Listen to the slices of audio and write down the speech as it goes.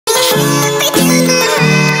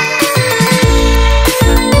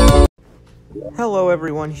Hello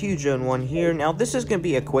everyone, HugeOn1 here. Now this is going to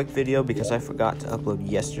be a quick video because I forgot to upload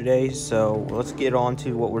yesterday, so let's get on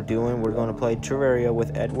to what we're doing. We're going to play Terraria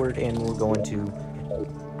with Edward, and we're going to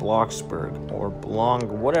Bloxburg, or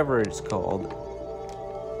Blong, whatever it's called.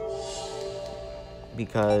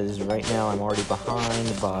 Because right now I'm already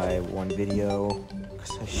behind by one video,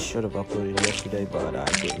 because I should have uploaded yesterday, but I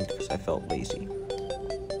didn't because I felt lazy.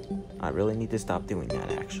 I really need to stop doing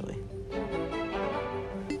that, actually.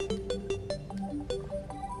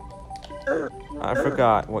 I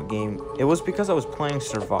forgot what game. It was because I was playing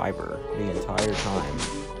Survivor the entire time.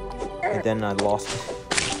 And then I lost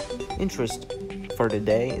interest for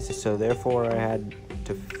today, so therefore I had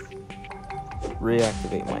to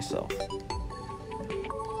reactivate myself.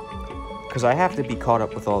 Because I have to be caught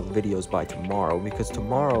up with all the videos by tomorrow, because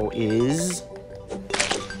tomorrow is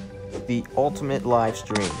the ultimate live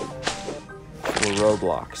stream for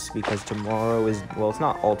Roblox. Because tomorrow is, well, it's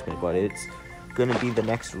not ultimate, but it's gonna be the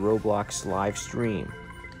next Roblox live stream.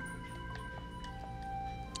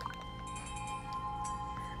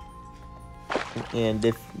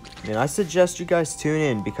 And I suggest you guys tune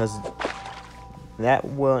in, because that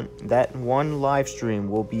one live stream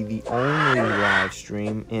will be the only live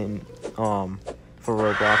stream in for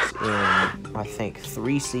Roblox in, I think,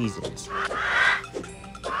 3 seasons.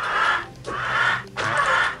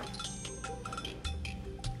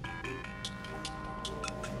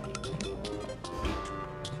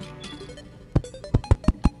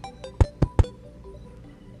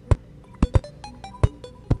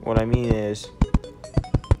 What I mean is,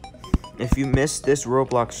 if you miss this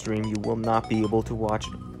Roblox stream, you will not be able to watch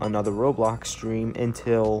another Roblox stream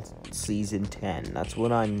until Season 10. That's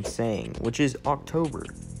what I'm saying, which is October.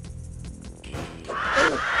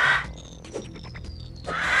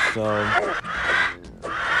 So,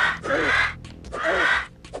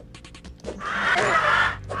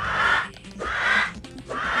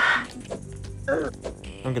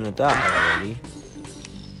 I'm gonna die already.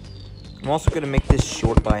 I'm also going to make this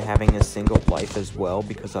short by having a single life as well,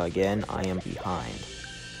 because again, I am behind.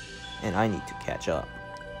 And I need to catch up.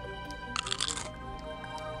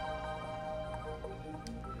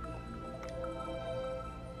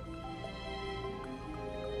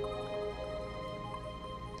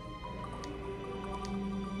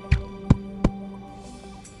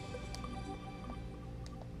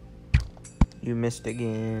 You missed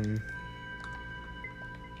again.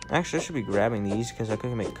 Actually, I should be grabbing these, because I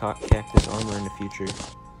could make cactus armor in the future.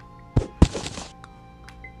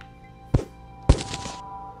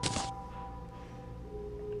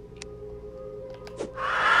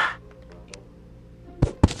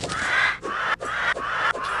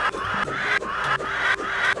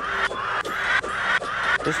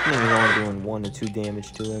 This thing is only doing 1 to 2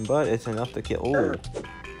 damage to him, but it's enough to kill. Ooh.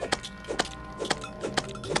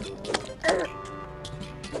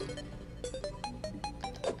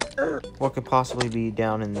 What could possibly be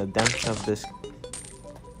down in the depths of this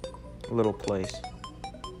little place?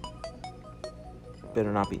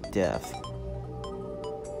 Better not be death.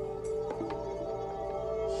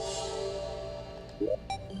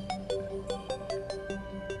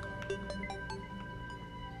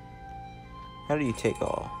 How do you take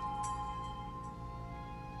all?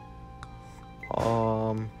 I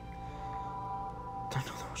don't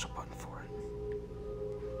know there was a button for it.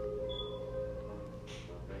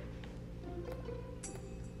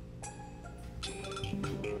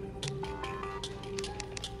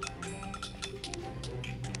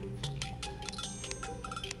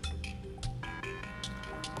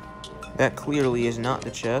 That clearly is not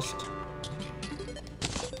the chest.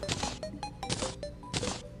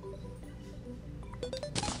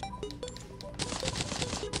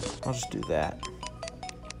 I'll just do that.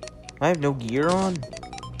 I have no gear on,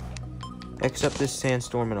 except this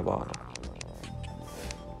sandstorm in a bottle.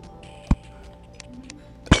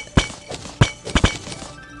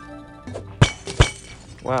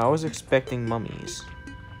 Wow, I was expecting mummies.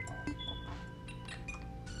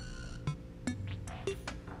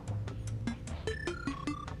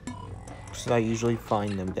 I usually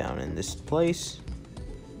find them down in this place.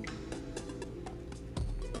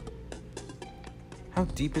 How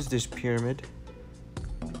deep is this pyramid?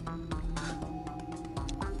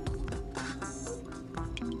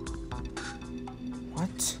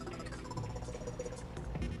 What?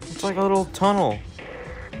 It's like a little tunnel.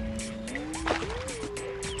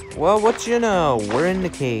 Well, what you know? We're in the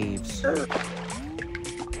caves.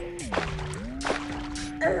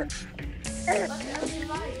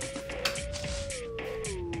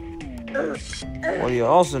 Well, you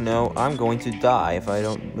also know I'm going to die if I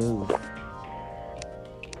don't move.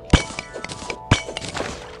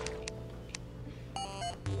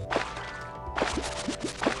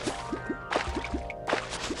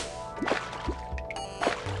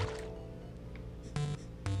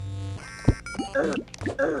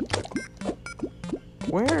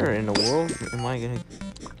 Where in the world am I gonna...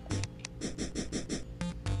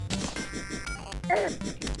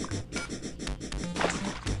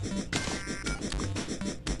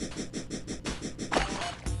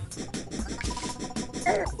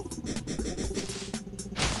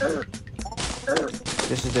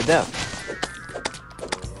 This is the depth.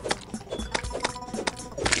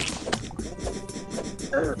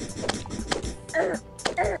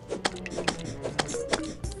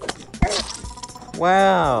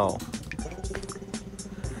 Wow.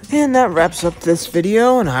 And that wraps up this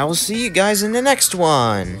video, and I will see you guys in the next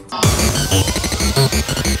one.